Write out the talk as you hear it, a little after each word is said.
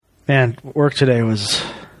Man, work today was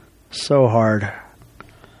so hard.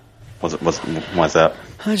 What's that?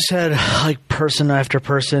 I just had like person after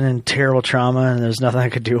person and terrible trauma, and there's nothing I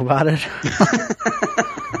could do about it.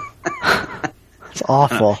 It's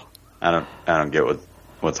awful. I don't get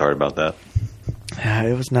what's hard about that. Yeah,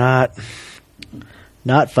 it was not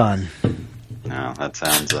fun. No, that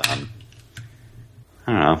sounds I don't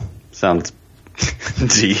know. Sounds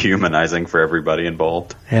dehumanizing for everybody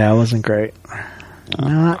involved. Yeah, it wasn't great.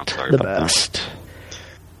 Not the best.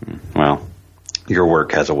 That. Well, your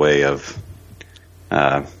work has a way of,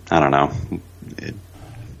 I don't know.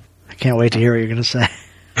 I can't wait to hear what you're going to say.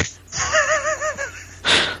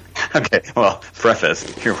 Okay, well,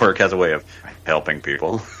 preface, your work has a way of helping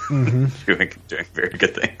people, doing very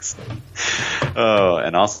good things. Oh,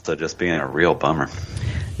 and also just being a real bummer.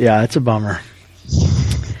 Yeah, it's a bummer.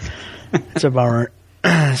 It's a bummer.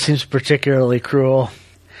 It seems particularly cruel.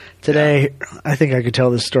 Today, I think I could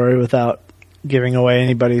tell this story without giving away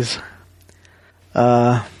anybody's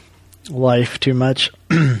life too much.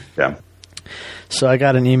 Yeah. So I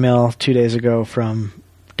got an email 2 days ago from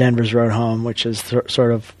Denver's Road Home, which is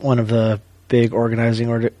sort of one of the big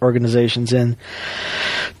organizing organizations in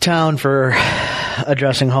town for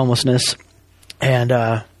addressing homelessness. And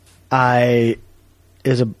about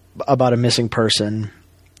a missing person.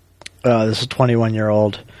 This is a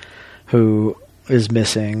 21-year-old who is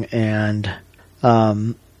missing. And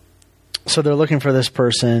so they're looking for this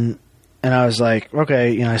person. And I was like,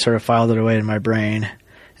 okay, I sort of filed it away in my brain.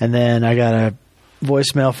 And then I got a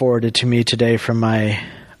voicemail forwarded to me today from my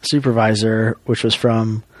supervisor, which was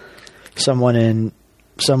from someone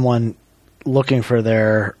looking for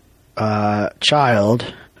their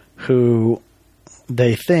child who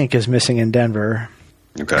they think is missing in Denver.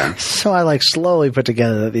 Okay. So I slowly put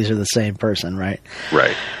together that these are the same person, right?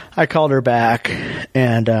 Right. I called her back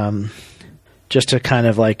and just to kind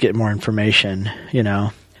of get more information,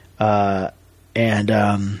 and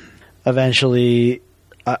eventually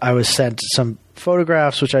I was sent some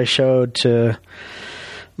photographs, which I showed to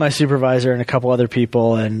my supervisor and a couple other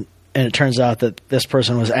people, and it turns out that this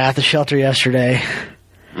person was at the shelter yesterday,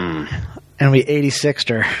 and we 86'd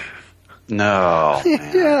her. No.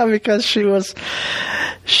 Yeah, because she was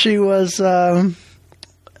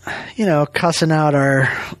cussing out our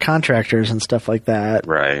contractors and stuff like that.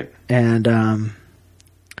 Right. And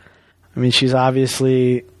she's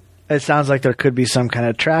obviously, it sounds like there could be some kind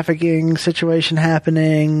of trafficking situation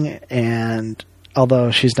happening, and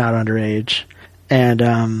although she's not underage. And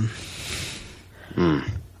I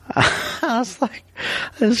was like,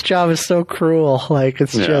 this job is so cruel.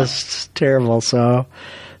 It's just terrible. So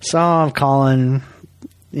I'm calling,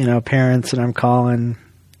 parents, and I'm calling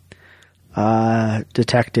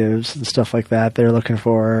detectives and stuff like that. They're looking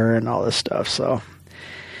for her and all this stuff. So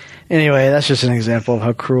anyway, that's just an example of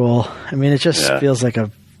how cruel. It just feels like a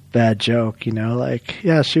bad joke,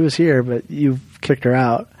 she was here, but you kicked her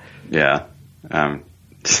out. Yeah. Doesn't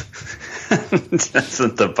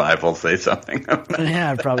the Bible say something about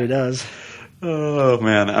Yeah, it probably does. Oh,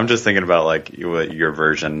 man. I'm just thinking about, what your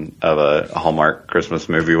version of a Hallmark Christmas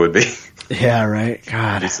movie would be. Yeah, right.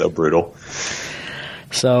 God. It'd be so brutal.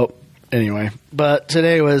 So, anyway. But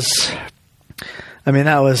today was...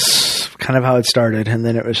 that was kind of how it started, and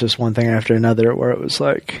then it was just one thing after another where it was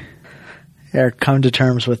come to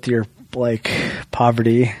terms with your,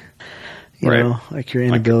 poverty, you know, your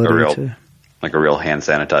inability to... Like a real hand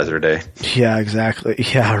sanitizer day. Yeah, exactly.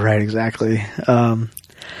 Yeah, right, exactly. I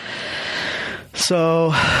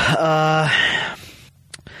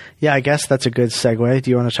guess that's a good segue.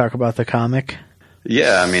 Do you want to talk about the comic?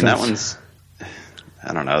 Yeah, that one's,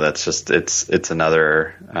 I don't know, that's just, it's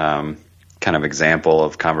another kind of example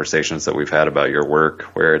of conversations that we've had about your work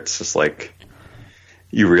where it's just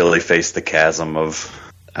you really face the chasm of,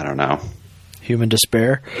 I don't know. Human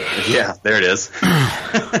despair? Yeah, there it is.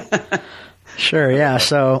 Sure, yeah.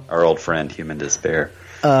 So our old friend, Human Despair.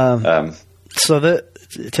 Today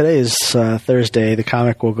is Thursday. The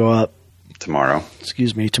comic will go up tomorrow.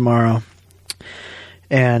 Tomorrow.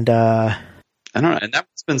 And I don't know. And that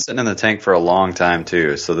one's been sitting in the tank for a long time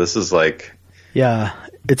too. So this is yeah,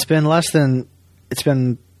 it's been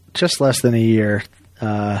just less than a year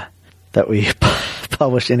that we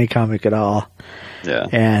published any comic at all. Yeah,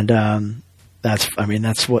 and that's fine.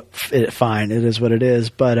 It is what it is,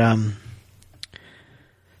 but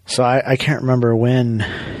so I can't remember when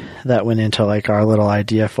that went into our little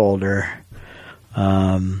idea folder.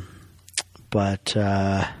 But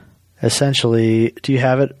essentially, do you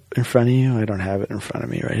have it in front of you? I don't have it in front of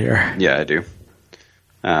me right here. Yeah, I do.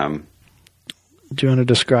 Do you want to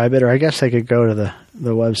describe it? Or I guess I could go to the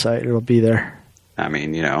website. It'll be there.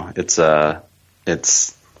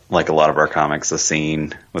 It's like a lot of our comics, a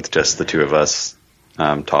scene with just the two of us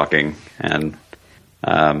talking, and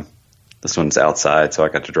this one's outside, so I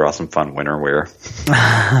got to draw some fun winter wear.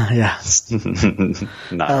 Yeah.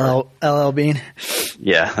 Not LL Bean.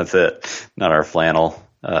 Yeah, that's it. Not our flannel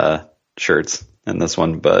shirts in this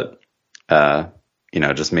one, but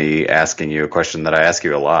just me asking you a question that I ask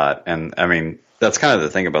you a lot. And I mean, that's kind of the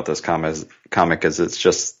thing about this comic is it's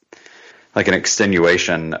just like an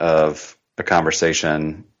extenuation of a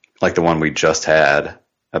conversation like the one we just had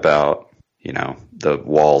about, the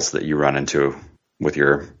walls that you run into with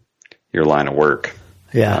your line of work.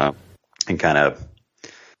 Yeah. And kind of,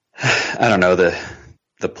 I don't know,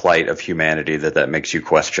 the plight of humanity that makes you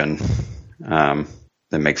question, that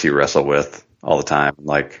makes you wrestle with all the time,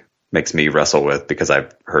 like makes me wrestle with because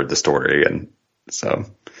I've heard the story. And so,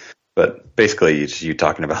 but basically it's you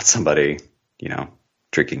talking about somebody,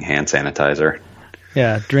 drinking hand sanitizer.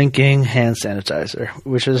 Yeah. Drinking hand sanitizer,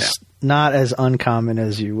 which is not as uncommon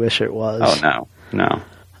as you wish it was. Oh, no.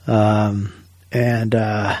 And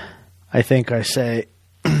I think I say,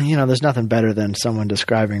 there's nothing better than someone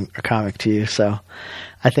describing a comic to you. So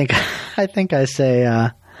I think I say,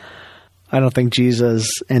 I don't think Jesus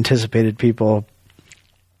anticipated people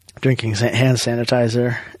drinking hand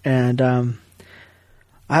sanitizer. And,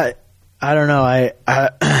 I don't know.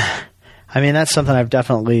 I mean, that's something I've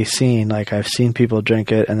definitely seen. Like I've seen people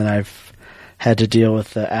drink it, and then I've had to deal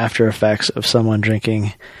with the after effects of someone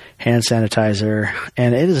drinking hand sanitizer.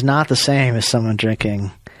 And it is not the same as someone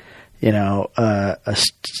drinking, a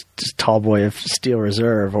tall boy of Steel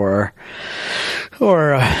Reserve or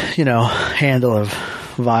handle of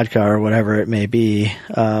vodka or whatever it may be.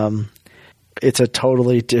 It's a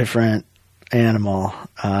totally different animal.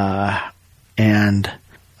 And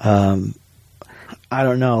I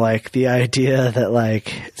don't know, like the idea that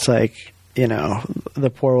like, it's like, the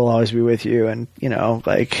poor will always be with you. And,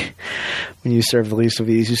 like when you serve the least of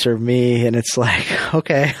these, you serve me. And it's like,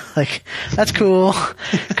 okay, like that's cool.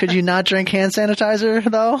 Could you not drink hand sanitizer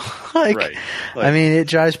though? Like, right. I mean, it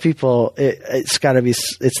drives people, it's gotta be,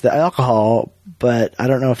 it's the alcohol, but I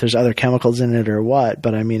don't know if there's other chemicals in it or what,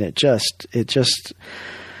 but I mean, it just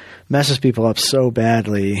messes people up so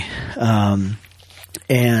badly.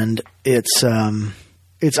 And it's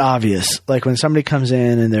obvious. Like when somebody comes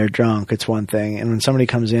in and they're drunk, it's one thing. And when somebody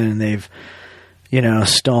comes in and they've,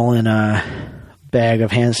 stolen a bag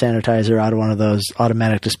of hand sanitizer out of one of those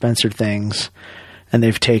automatic dispenser things and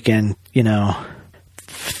they've taken,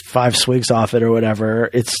 5 swigs off it or whatever,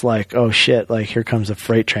 it's like, oh shit, like here comes a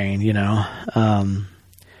freight train, And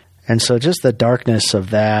so just the darkness of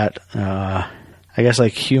that, I guess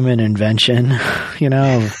like human invention,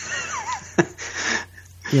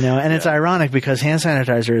 and it's ironic because hand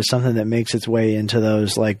sanitizer is something that makes its way into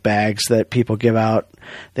those like bags that people give out.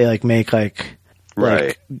 They like make like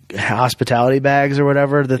hospitality bags or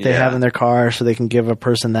whatever that they have in their car so they can give a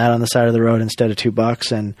person that on the side of the road instead of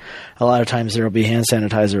 $2. And a lot of times there'll be hand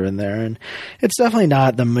sanitizer in there. And it's definitely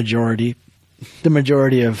not the majority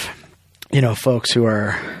of, folks who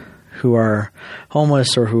are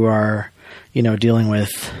homeless or who are, dealing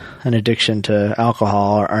with an addiction to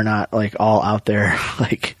alcohol are not like all out there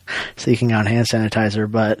like seeking out hand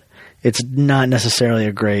sanitizer, but it's not necessarily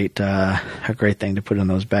a great thing to put in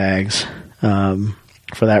those bags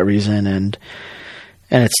for that reason. And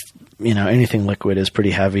it's, anything liquid is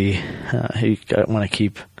pretty heavy. You want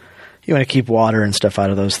to keep water and stuff out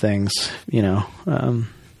of those things,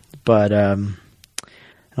 but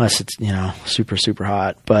unless it's, super, super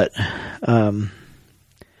hot, but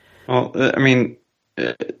well, I mean,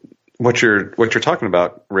 what you're talking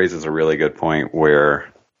about raises a really good point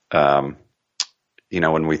where,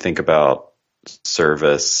 when we think about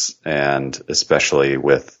service and especially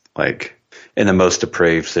with like in the most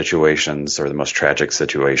depraved situations or the most tragic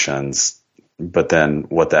situations, but then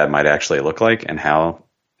what that might actually look like and how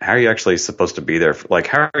are you actually supposed to be there? Like,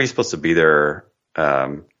 how are you supposed to be there?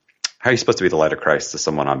 How are you supposed to be the light of Christ to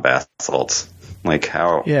someone on bath salts? Like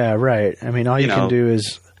how? Yeah, right. I mean, all you can do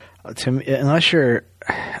is, unless you're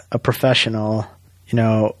a professional,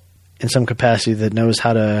 in some capacity that knows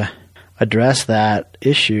how to address that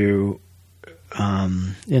issue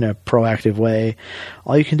in a proactive way,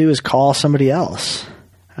 all you can do is call somebody else.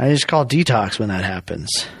 I just call detox when that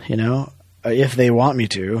happens, if they want me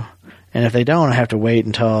to. And if they don't, I have to wait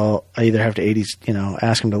until I either have to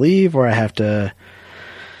ask them to leave, or I have to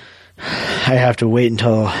wait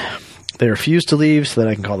until they refuse to leave so that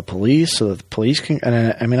I can call the police, so that the police can.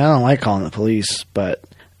 And I don't like calling the police, but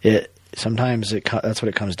sometimes that's what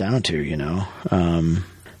it comes down to,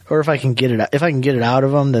 Or if I can get it out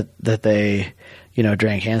of them that they,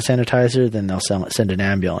 drank hand sanitizer, then they'll send an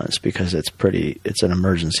ambulance because it's an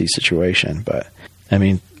emergency situation. But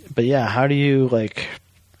yeah, how do you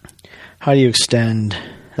extend,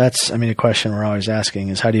 a question we're always asking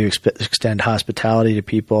is, how do you extend hospitality to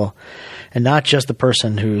people, and not just the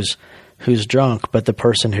person who's drunk, but the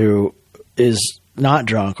person who is not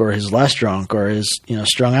drunk or is less drunk or is,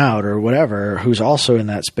 strung out or whatever, who's also in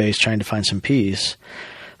that space trying to find some peace.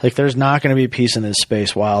 Like, there's not going to be peace in this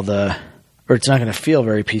space or it's not going to feel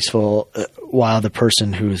very peaceful while the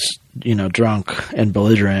person who's, drunk and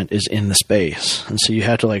belligerent is in the space. And so you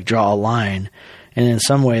have to draw a line, and in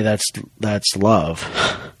some way that's love.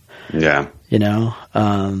 Yeah. Or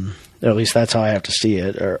at least that's how I have to see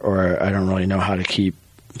it, or I don't really know how to keep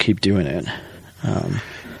doing it.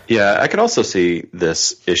 Yeah, I could also see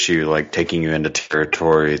this issue taking you into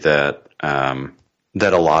territory that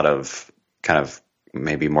that a lot of kind of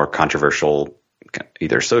maybe more controversial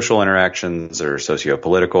either social interactions or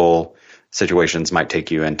socio-political situations might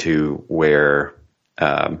take you into, where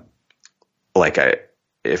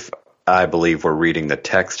if I believe we're reading the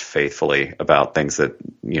text faithfully about things that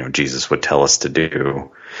Jesus would tell us to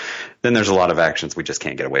do, then there's a lot of actions we just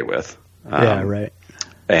can't get away with. Yeah, right.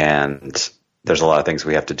 And there's a lot of things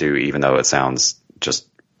we have to do, even though it sounds just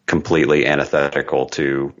completely antithetical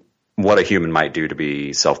to what a human might do to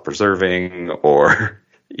be self-preserving or,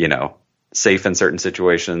 safe in certain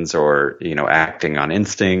situations, or, acting on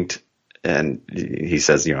instinct. And he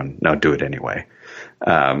says, no, do it anyway.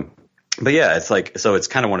 But yeah, so it's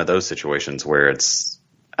kind of one of those situations where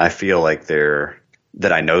I feel like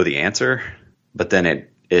that I know the answer, but then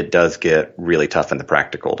it does get really tough in the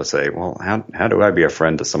practical to say, well, how do I be a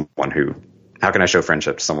friend to how can I show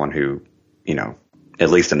friendship to someone who, at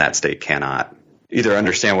least in that state, cannot either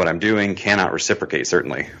understand what I'm doing, cannot reciprocate,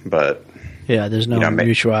 certainly, but yeah, there's no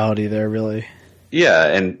mutuality there, really. Yeah,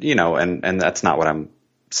 and that's not what I'm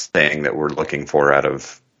saying that we're looking for out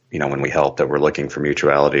of, when we help, that we're looking for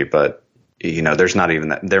mutuality, but there's not even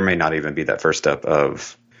that, there may not even be that first step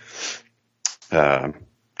of kind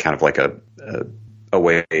of like a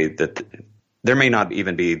way that there may not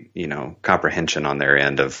even be, comprehension on their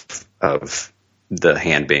end of the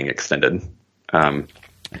hand being extended.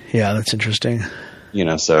 Yeah, that's interesting.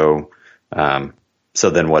 So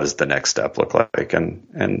then what does the next step look like?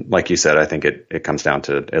 And like you said, I think it comes down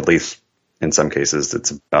to, at least in some cases,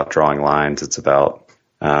 it's about drawing lines. It's about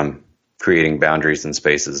creating boundaries and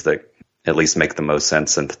spaces that at least make the most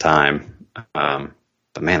sense at the time.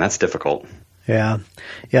 But man, that's difficult. Yeah.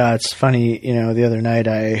 Yeah. It's funny, the other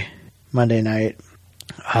night, Monday night,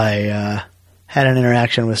 I had an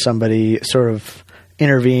interaction with somebody, sort of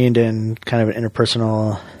intervened in kind of an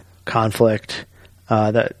interpersonal conflict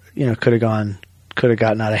that, could have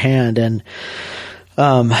gotten out of hand. And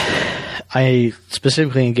I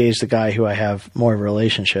specifically engaged the guy who I have more of a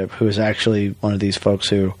relationship, who is actually one of these folks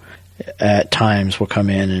who at times will come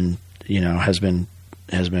in and, has been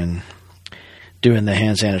doing the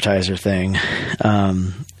hand sanitizer thing.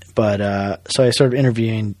 So I sort of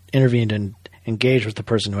intervened and engaged with the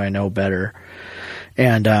person who I know better.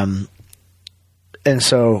 And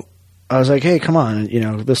so I was like, hey, come on,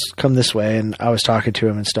 come this way. And I was talking to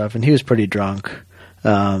him and stuff, and he was pretty drunk,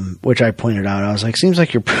 which I pointed out. I was like, seems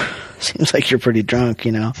like you're pretty drunk,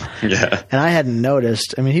 Yeah. And I hadn't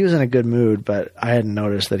noticed. I mean, he was in a good mood, but I hadn't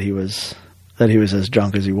noticed that he was as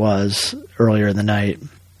drunk as he was earlier in the night.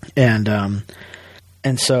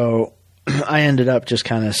 And so I ended up just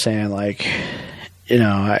kind of saying, I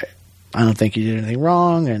don't think you did anything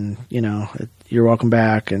wrong, and, you're welcome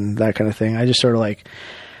back, and that kind of thing. I just sort of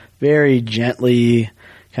very gently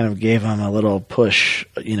kind of gave him a little push,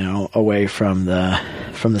 away from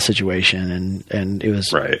the situation, and it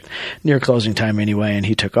was right near closing time anyway, and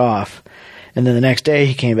he took off. And then the next day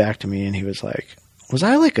he came back to me and he was like, was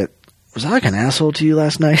I like an asshole to you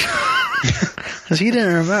last night? Because he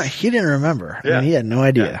didn't remember. Yeah. I mean, he had no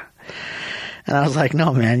idea. Yeah. And I was like,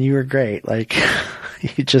 no, man, you were great.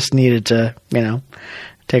 You just needed to,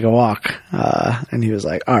 take a walk. And he was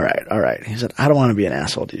like, all right. He said, I don't want to be an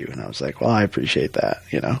asshole to you. And I was like, well, I appreciate that,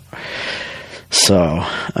 So,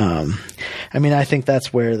 I think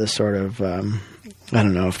that's where the sort of, I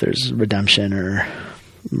don't know if there's redemption or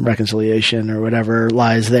reconciliation or whatever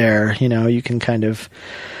lies there. You can kind of,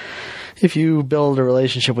 if you build a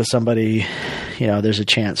relationship with somebody, there's a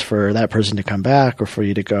chance for that person to come back or for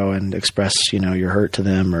you to go and express, your hurt to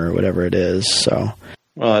them or whatever it is. So,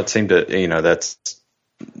 well, it seemed to,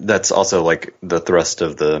 that's also the thrust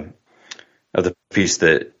of the piece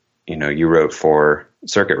that, you wrote for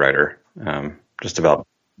Circuit Rider, just about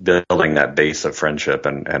building that base of friendship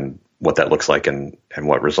and what that looks like and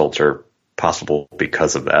what results are possible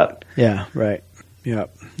because of that. Yeah. Right.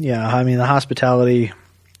 Yep. Yeah. I mean, the hospitality,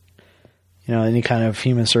 any kind of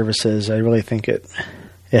human services, I really think it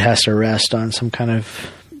has to rest on some kind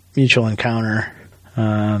of mutual encounter.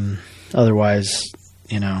 Otherwise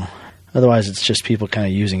it's just people kind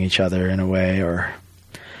of using each other in a way, or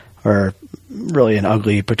really an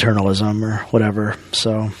ugly paternalism or whatever.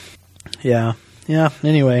 So, yeah.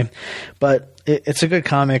 Anyway, but it's a good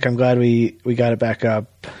comic. I'm glad we got it back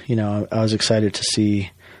up. I was excited to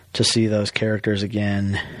see those characters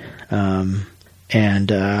again. That's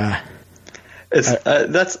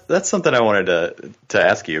something I wanted to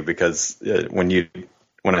ask you, because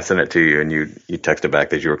when I sent it to you and you texted back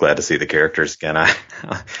that you were glad to see the characters again,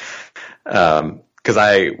 because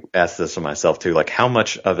I asked this of myself too, like, how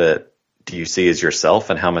much of it do you see as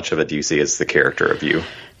yourself and how much of it do you see as the character of you?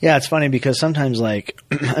 Yeah, it's funny because sometimes, like,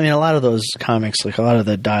 I mean, a lot of those comics, like a lot of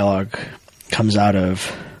the dialogue comes out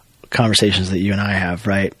of conversations that you and I have,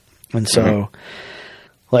 right? And so,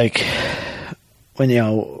 like, when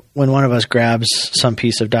one of us grabs some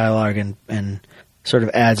piece of dialogue and sort of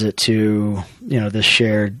adds it to, this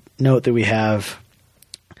shared note that we have,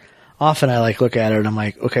 often I like look at it and I'm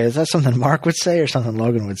like, okay, is that something Mark would say or something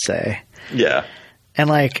Logan would say? Yeah. And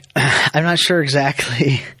like, I'm not sure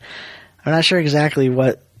exactly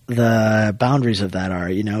what the boundaries of that are,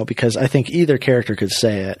 because I think either character could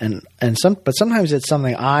say it, but sometimes it's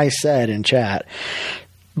something I said in chat,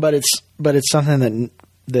 but it's something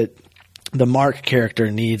that the Mark character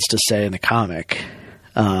needs to say in the comic.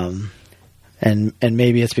 And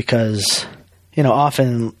maybe it's because,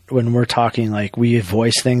 often when we're talking, like, we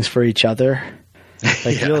voice things for each other.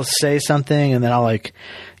 Like, you'll say something and then I'll, like,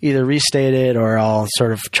 either restate it or I'll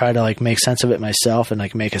sort of try to, like, make sense of it myself and,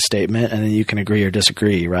 like, make a statement, and then you can agree or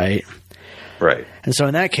disagree, right? Right. And so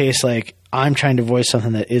in that case, like, I'm trying to voice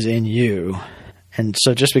something that is in you. And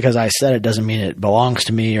so just because I said it doesn't mean it belongs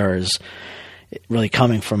to me or is really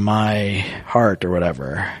coming from my heart or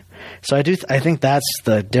whatever. So I think that's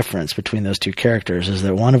the difference between those two characters, is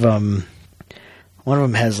that one of them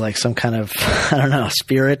has, like, some kind of, I don't know,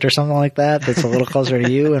 spirit or something like that that's a little closer to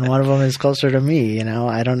you, and one of them is closer to me,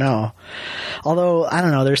 I don't know. Although, I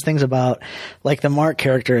don't know, there's things about, like, the Mark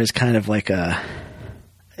character is kind of like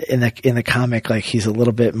in the comic, like, he's a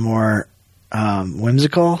little bit more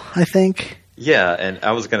whimsical, I think. Yeah, and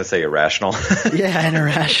I was going to say irrational. Yeah, and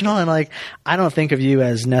irrational, and, like, I don't think of you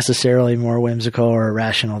as necessarily more whimsical or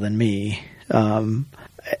irrational than me.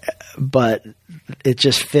 But it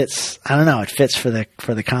just fits. I don't know. It fits for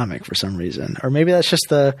the comic for some reason, or maybe that's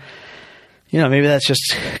just maybe that's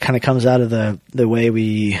just kind of comes out of the way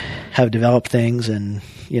we have developed things, and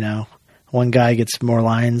one guy gets more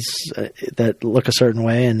lines that look a certain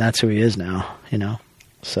way, and that's who he is now.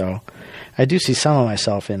 So I do see some of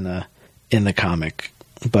myself in the comic,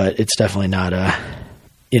 but it's definitely not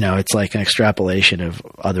it's like an extrapolation of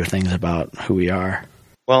other things about who we are.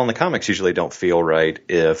 Well, and the comics usually don't feel right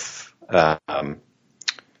if,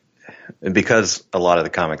 because a lot of the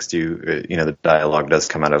comics do, the dialogue does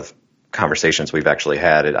come out of conversations we've actually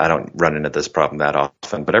had. I don't run into this problem that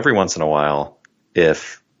often, but every once in a while,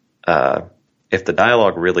 if the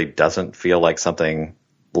dialogue really doesn't feel like something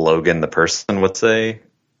Logan the person would say,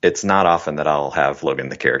 it's not often that I'll have Logan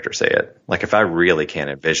the character say it. Like, if I really can't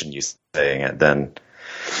envision you saying it, then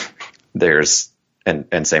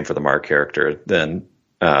and same for the Mark character, then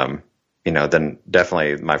then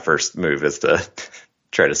definitely my first move is to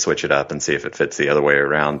try to switch it up and see if it fits the other way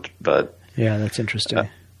around. But yeah, that's interesting.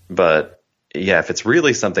 But yeah, if it's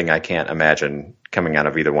really something I can't imagine coming out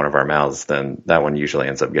of either one of our mouths, then that one usually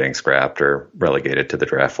ends up getting scrapped or relegated to the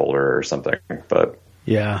draft folder or something. But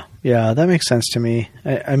yeah, that makes sense to me.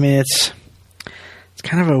 I mean, it's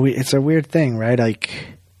kind of it's a weird thing, right? Like,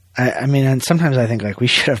 I mean, and sometimes I think, like, we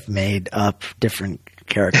should have made up different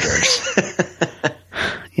characters.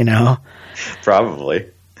 Probably.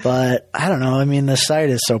 But I don't know. I mean, the site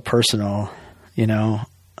is so personal, to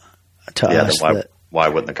us. Why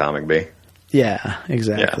wouldn't the comic be? Yeah,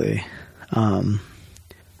 exactly. Yeah.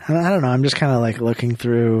 I don't know. I'm just kind of, like, looking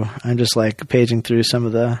through. I'm just, like, paging through some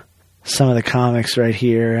of the comics right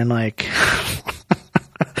here, and, like,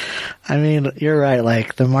 I mean, you're right.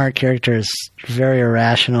 Like, the Mark character is very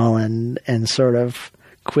irrational and sort of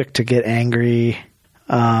quick to get angry.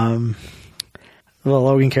 The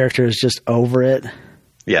Logan character is just over it.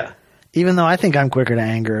 Yeah. Even though I think I'm quicker to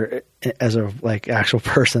anger as a, like, actual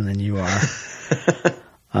person than you are.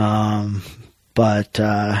 But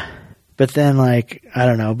then, like, I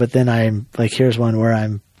don't know. But then I'm like, here's one where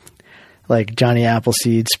I'm like Johnny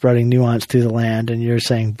Appleseed spreading nuance through the land, and you're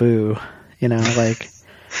saying boo. Like.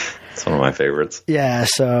 It's one of my favorites. Yeah.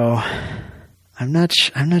 So I'm not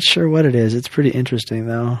sure what it is. It's pretty interesting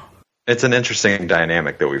though. it's an interesting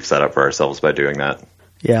dynamic that we've set up for ourselves by doing that.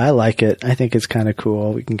 Yeah, I like it. I think it's kind of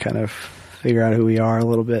cool. We can kind of figure out who we are a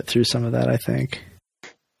little bit through some of that, I think.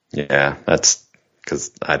 Yeah, that's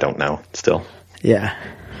because I don't know still. Yeah,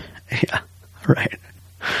 right.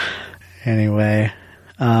 Anyway,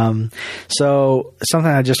 so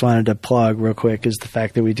something I just wanted to plug real quick is the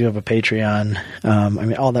fact that we do have a Patreon. I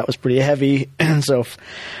mean, all that was pretty heavy, and so,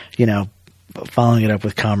 following it up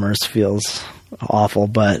with commerce feels awful,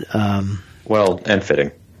 but well, and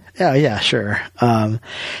fitting. Yeah, sure.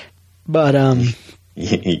 But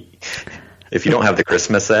if you don't have the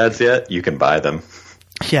Christmas ads yet, you can buy them.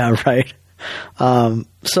 Yeah, right.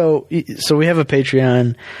 So we have a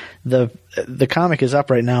Patreon. The comic is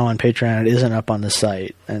up right now on Patreon. It isn't up on the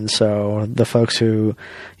site. And so the folks who,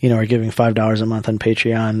 are giving $5 a month on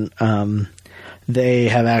Patreon, they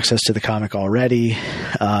have access to the comic already.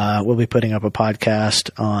 We'll be putting up a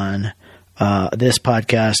podcast on, this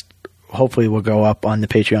podcast hopefully will go up on the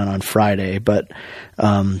Patreon on Friday, but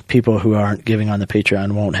people who aren't giving on the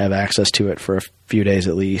Patreon won't have access to it for a few days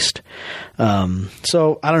at least.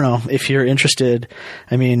 So I don't know if you're interested.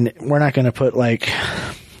 I mean, we're not going to put like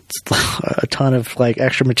a ton of like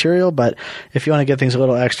extra material, but if you want to get things a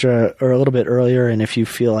little extra or a little bit earlier, and if you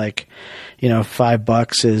feel like,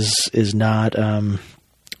 $5 is not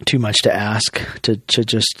too much to ask to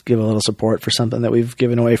just give a little support for something that we've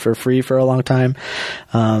given away for free for a long time,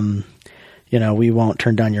 we won't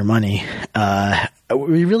turn down your money.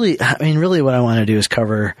 Really what I want to do is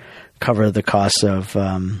cover the costs of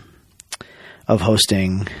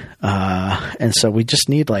hosting. And so we just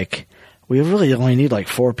need we really only need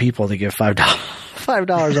 4 people to give $5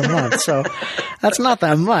 a month. So that's not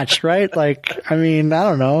that much, right? I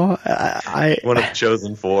don't know. I one of the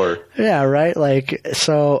chosen 4. Yeah. Right. I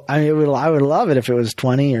would love it if it was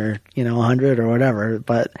 20 or, 100 or whatever,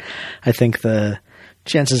 but I think the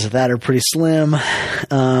chances of that are pretty slim.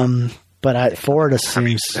 But 4 just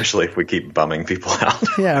seems, especially if we keep bumming people out.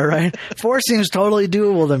 Yeah, right. 4 seems totally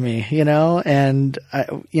doable to me, and I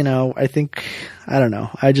think, I don't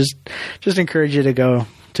know. I just encourage you to go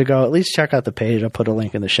at least check out the page. I'll put a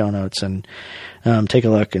link in the show notes and take a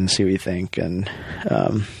look and see what you think. And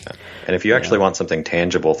if you actually want something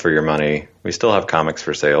tangible for your money, we still have comics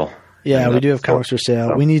for sale. Yeah, we do have comics for sale.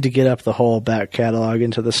 So we need to get up the whole back catalog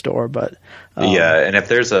into the store, but yeah. And if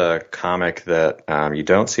there's a comic that you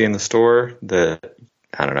don't see in the store that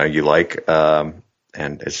I don't know you like, and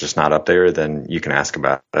it's just not up there, then you can ask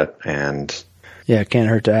about it. And yeah, it can't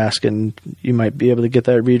hurt to ask, and you might be able to get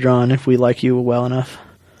that redrawn if we like you well enough.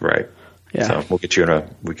 Right. Yeah. So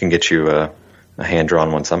we can get you a hand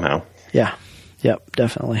drawn one somehow. Yeah. Yep.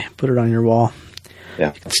 Definitely put it on your wall.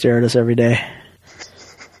 Yeah. You can stare at us every day.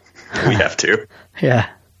 We have to. Yeah.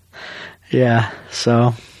 Yeah.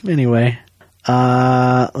 So anyway,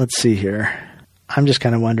 let's see here. I'm just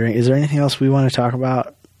kind of wondering, is there anything else we want to talk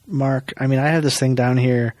about, Mark? I mean, I have this thing down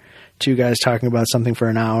here, 2 guys talking about something for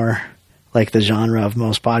an hour, like the genre of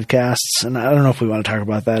most podcasts. And I don't know if we want to talk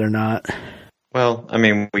about that or not. Well, I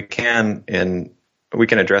mean, we can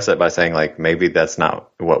address it by saying maybe that's not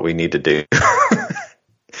what we need to do. I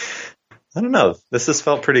don't know. This has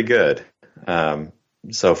felt pretty good.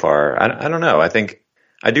 So far, I don't know. I think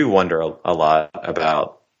I do wonder a lot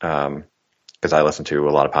about, because I listen to a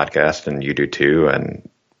lot of podcasts and you do too. And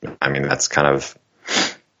I mean, that's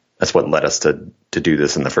what led us to do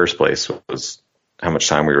this in the first place, was how much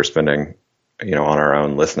time we were spending, on our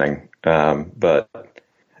own listening. But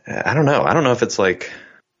I don't know. I don't know if it's I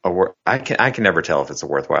can never tell if it's a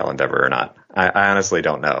worthwhile endeavor or not. I honestly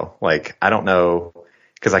don't know. I don't know,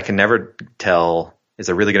 because I can never tell, is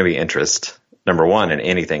there really going to be interest, number one, in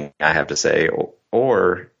anything I have to say,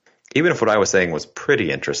 or even if what I was saying was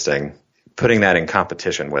pretty interesting, putting that in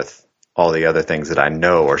competition with all the other things that I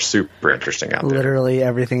know are super interesting out there. Literally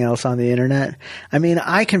everything else on the internet. I mean,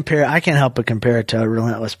 I can't help but compare it to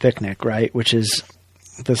Relentless Picnic, right? Which is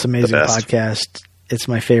this amazing podcast. It's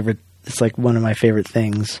my favorite. It's one of my favorite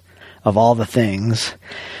things of all the things.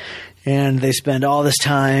 And they spend all this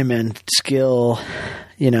time and skill,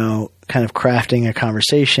 kind of crafting a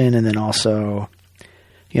conversation, and then also,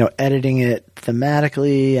 editing it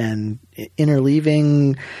thematically and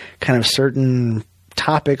interleaving kind of certain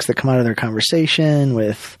topics that come out of their conversation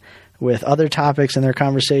with other topics in their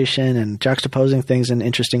conversation, and juxtaposing things in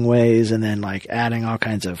interesting ways, and then adding all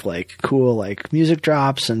kinds of cool music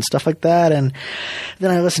drops and stuff like that. And then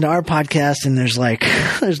I listen to our podcast, and there's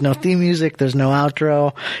there's no theme music, there's no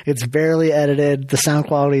outro, it's barely edited, the sound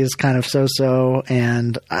quality is kind of so,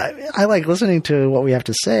 and I like listening to what we have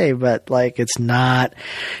to say, but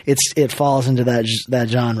it falls into that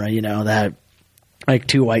genre, that like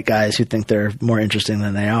two white guys who think they're more interesting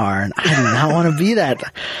than they are. And I do not want to be that.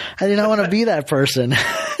 I do not want to be that person.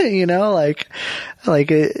 You know, like,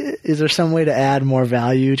 is there some way to add more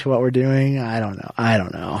value to what we're doing? I don't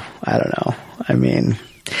know. I mean,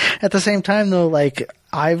 at the same time though, like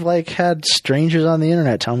I've like had strangers on the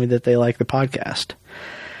internet tell me that they like the podcast.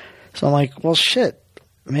 So I'm like, well, shit,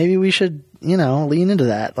 maybe we should, you know, lean into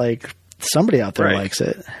that. Like somebody out there likes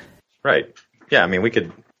it. Right. Yeah. I mean, we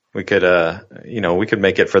could, you know, we could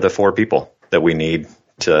make it for the 4 people that we need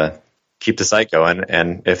to keep the site going.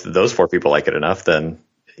 And if those 4 people like it enough, then,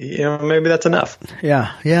 you know, maybe that's enough.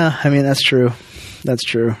 Yeah. Yeah. I mean, that's true.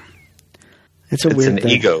 It's weird an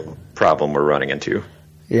thing. Ego problem we're running into.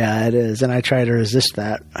 Yeah, it is. And I try to resist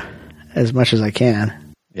that as much as I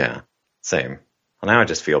can. Yeah. Same. Well, now I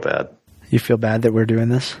just feel bad. You feel bad that we're doing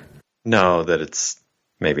this? No, that it's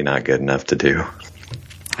maybe not good enough to do.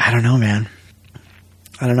 I don't know, man.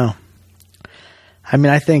 I don't know. I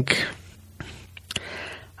mean, I think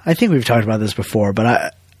we've talked about this before,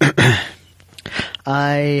 but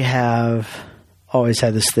I have always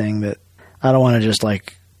had this thing that I don't want to just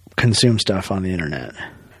like consume stuff on the internet.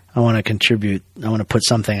 I want to contribute. I want to put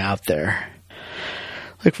something out there.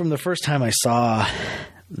 Like from the first time I saw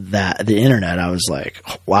the internet, I was like,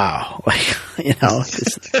 wow, like, you know,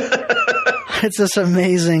 it's this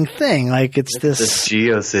amazing thing. Like it's this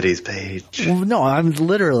GeoCities page. No, I'm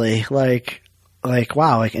literally like,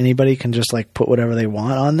 wow, like anybody can just like put whatever they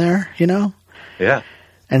want on there, you know? Yeah.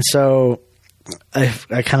 And so I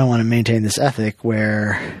kind of want to maintain this ethic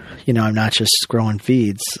where, you know, I'm not just scrolling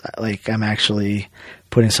feeds. Like I'm actually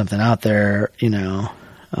putting something out there, you know,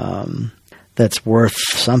 that's worth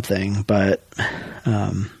something. But,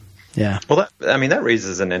 yeah. Well, that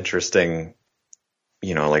raises an interesting,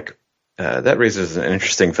 you know, like, that raises an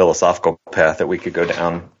interesting philosophical path that we could go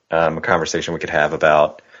down, a conversation we could have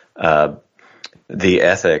about the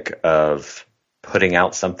ethic of putting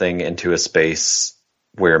out something into a space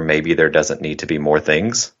where maybe there doesn't need to be more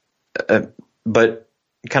things, but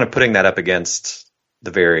kind of putting that up against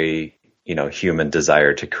the very, you know, human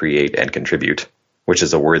desire to create and contribute, which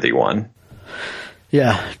is a worthy one.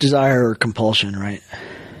 Yeah, desire or compulsion, right?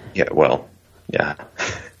 Yeah, well, yeah.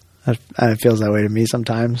 It feels that way to me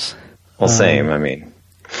sometimes. Well, same. I mean,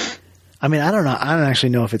 I don't know. I don't actually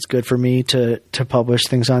know if it's good for me to publish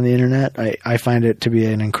things on the internet. I find it to be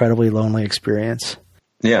an incredibly lonely experience.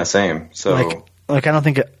 Yeah, same. So, like I don't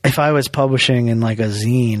think if I was publishing in like a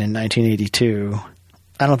zine in 1982,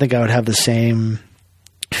 I don't think I would have the same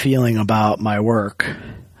feeling about my work.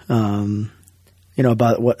 You know,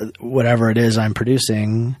 about whatever it is I'm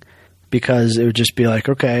producing, because it would just be like,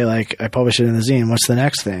 okay, like I publish it in the zine. What's the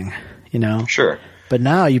next thing? You know? Sure. But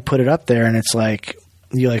now you put it up there and it's like,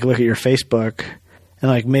 you like look at your Facebook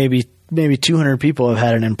and like maybe 200 people have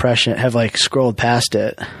had an impression, have like scrolled past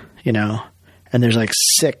it, you know, and there's like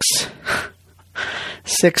six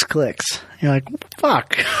clicks. You're like,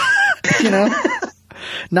 fuck, you know,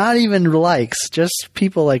 not even likes, just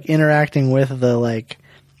people like interacting with the like,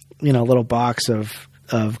 you know, little box of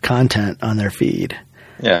content on their feed.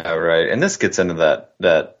 Yeah. Right. And this gets into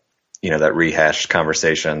that, you know, that rehashed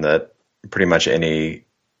conversation that pretty much any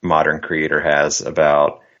modern creator has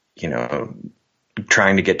about, you know,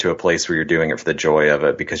 trying to get to a place where you're doing it for the joy of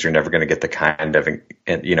it, because you're never going to get the kind of,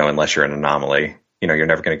 you know, unless you're an anomaly, you know, you're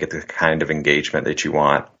never going to get the kind of engagement that you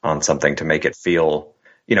want on something to make it feel,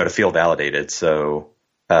 you know, to feel validated. So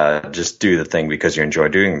just do the thing because you enjoy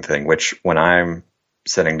doing the thing, which when I'm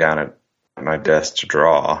sitting down at my desk to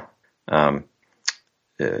draw,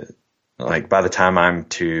 like by the time I'm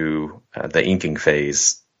to the inking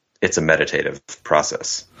phase, it's a meditative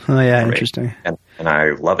process. Oh yeah, interesting. And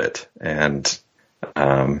I love it. And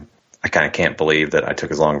I kind of can't believe that I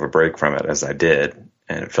took as long of a break from it as I did,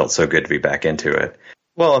 and it felt so good to be back into it.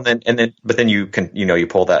 Well, but then you can, you know, you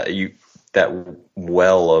pull that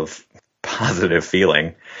well of positive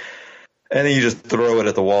feeling, and then you just throw it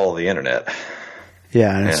at the wall of the internet.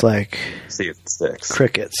 Yeah, and it's like, see if it sticks.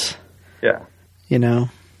 Crickets. Yeah. You know,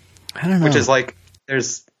 I don't know. Which is like,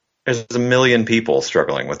 there's a million people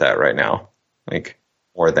struggling with that right now. Like,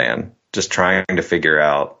 more than just trying to figure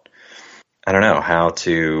out, I don't know, how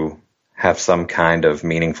to have some kind of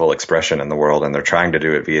meaningful expression in the world. And they're trying to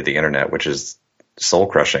do it via the internet, which is soul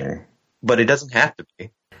crushing, but it doesn't have to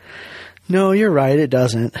be. No, you're right. It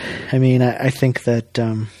doesn't. I mean, I think that,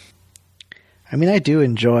 I do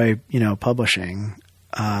enjoy, you know, publishing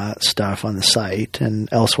stuff on the site and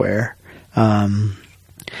elsewhere. And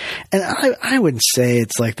I wouldn't say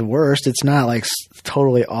it's like the worst. It's not like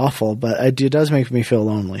totally awful, but it does make me feel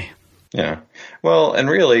lonely. Yeah. Well, and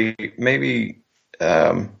really, maybe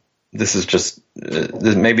this is just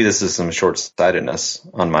maybe this is some short-sightedness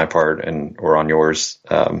on my part or on yours,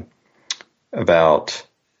 about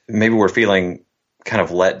maybe we're feeling kind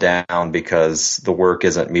of let down because the work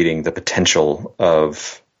isn't meeting the potential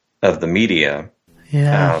of the media.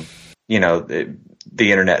 Yeah.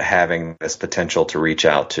 The internet having this potential to reach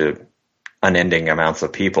out to unending amounts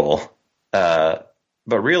of people. But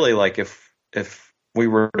really, like if we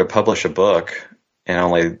were to publish a book and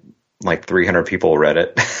only like 300 people read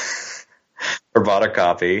it or bought a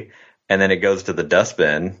copy, and then it goes to the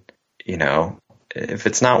dustbin, if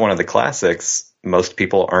it's not one of the classics, most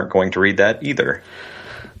people aren't going to read that either.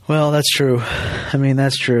 Well, that's true. I mean,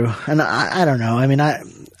 that's true. And I don't know. I mean, I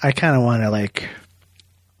kind of want to like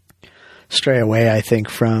stray away, I think,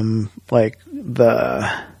 from like the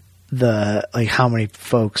like how many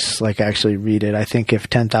folks like actually read it. I think if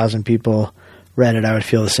 10,000 people read it, I would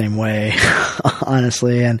feel the same way,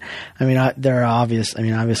 honestly. And I mean,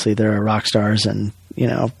 obviously there are rock stars and,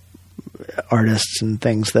 artists and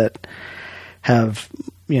things that have,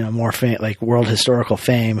 more fame, like world historical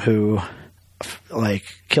fame, who like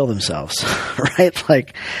kill themselves, right?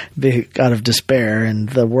 Like out of despair, and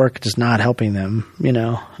the work is not helping them,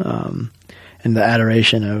 and the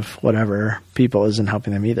adoration of whatever people isn't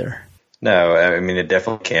helping them either. No, I mean, it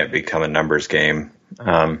definitely can't become a numbers game.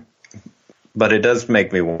 But it does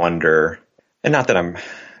make me wonder, and not that I'm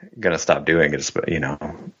going to stop doing it,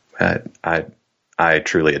 but, I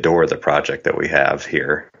truly adore the project that we have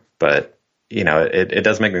here, but, it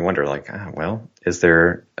does make me wonder, like, well, is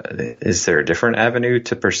there a different avenue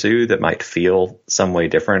to pursue that might feel some way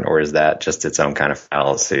different, or is that just its own kind of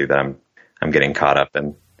fallacy that I'm getting caught up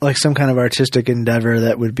in? Like some kind of artistic endeavor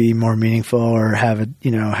that would be more meaningful, or have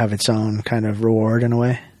its own kind of reward in a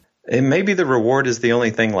way. And maybe the reward is the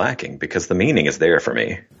only thing lacking, because the meaning is there for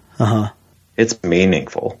me. Uh-huh. It's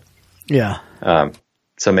meaningful. Yeah.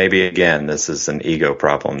 So maybe, again, this is an ego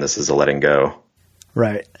problem. This is a letting go.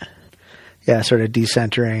 Right. Yeah, sort of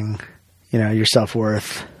decentering, your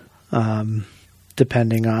self-worth,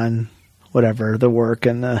 depending on whatever the work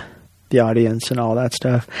and the audience and all that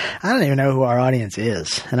stuff. I don't even know who our audience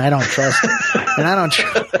is, and I don't trust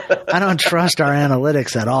I don't trust our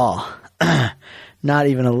analytics at all. Not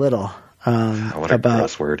even a little. What a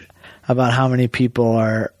gross word. About how many people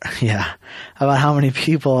are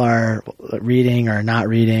reading or not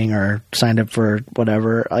reading or signed up for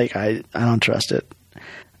whatever. Like I don't trust it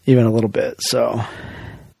even a little bit. So,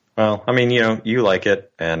 well, I mean, you like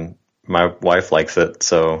it, and my wife likes it,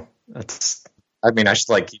 so I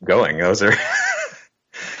should keep going. Those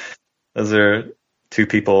are two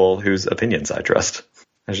people whose opinions I trust.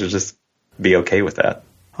 I should just be okay with that.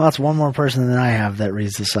 Well, that's one more person than I have that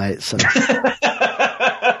reads the site. So